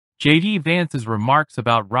J.D. Vance's remarks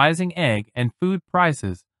about rising egg and food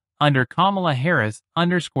prices under Kamala Harris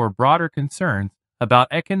underscore broader concerns about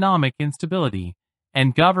economic instability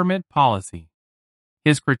and government policy.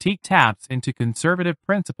 His critique taps into conservative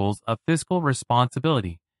principles of fiscal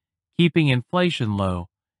responsibility, keeping inflation low,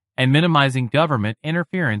 and minimizing government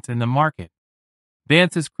interference in the market.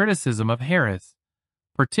 Vance's criticism of Harris,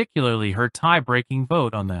 particularly her tie-breaking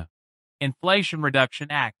vote on the Inflation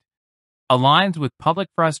Reduction Act, aligns with public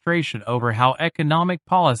frustration over how economic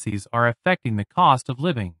policies are affecting the cost of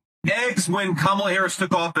living. Eggs, when Kamala Harris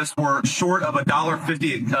took office, were short of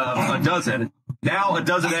 $1.50 a dozen. Now a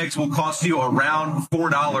dozen eggs will cost you around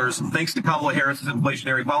 $4 thanks to Kamala Harris's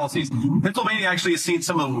inflationary policies. Pennsylvania actually has seen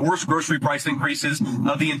some of the worst grocery price increases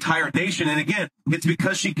of the entire nation. And again, it's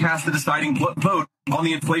because she cast the deciding vote on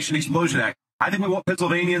the Inflation Explosion Act. I think we want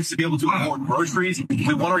Pennsylvanians to be able to afford groceries.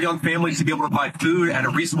 We want our young families to be able to buy food at a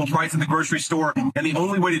reasonable price in the grocery store. And the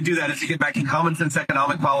only way to do that is to get back to common sense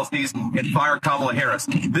economic policies and fire Kamala Harris.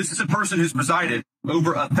 This is a person who's presided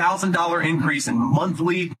over $1,000 increase in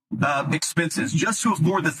monthly expenses just to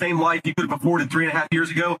afford the same life you could have afforded 3.5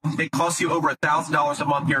 years ago. It costs you over $1,000 a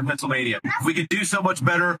month here in Pennsylvania. We could do so much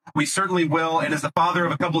better. We certainly will. And as the father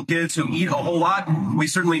of a couple of kids who eat a whole lot, we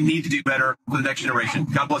certainly need to do better for the next generation.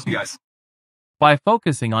 God bless you guys. By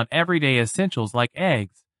focusing on everyday essentials like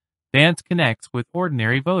eggs, Vance connects with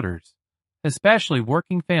ordinary voters, especially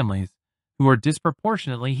working families who are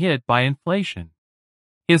disproportionately hit by inflation.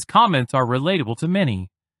 His comments are relatable to many,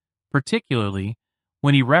 particularly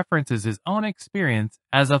when he references his own experience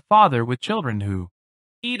as a father with children who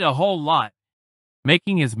eat a whole lot,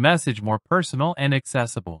 making his message more personal and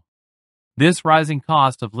accessible. This rising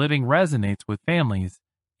cost of living resonates with families,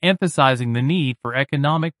 emphasizing the need for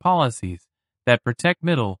economic policies that protect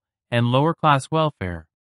middle and lower-class welfare.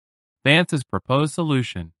 Vance's proposed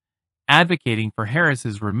solution, advocating for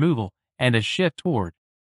Harris's removal and a shift toward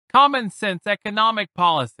common-sense economic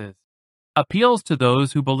policies, appeals to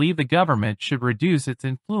those who believe the government should reduce its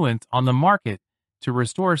influence on the market to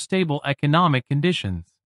restore stable economic conditions.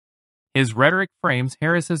 His rhetoric frames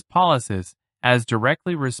Harris's policies as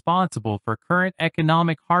directly responsible for current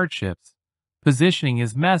economic hardships, positioning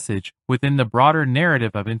his message within the broader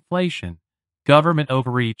narrative of inflation, government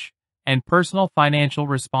overreach, and personal financial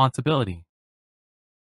responsibility.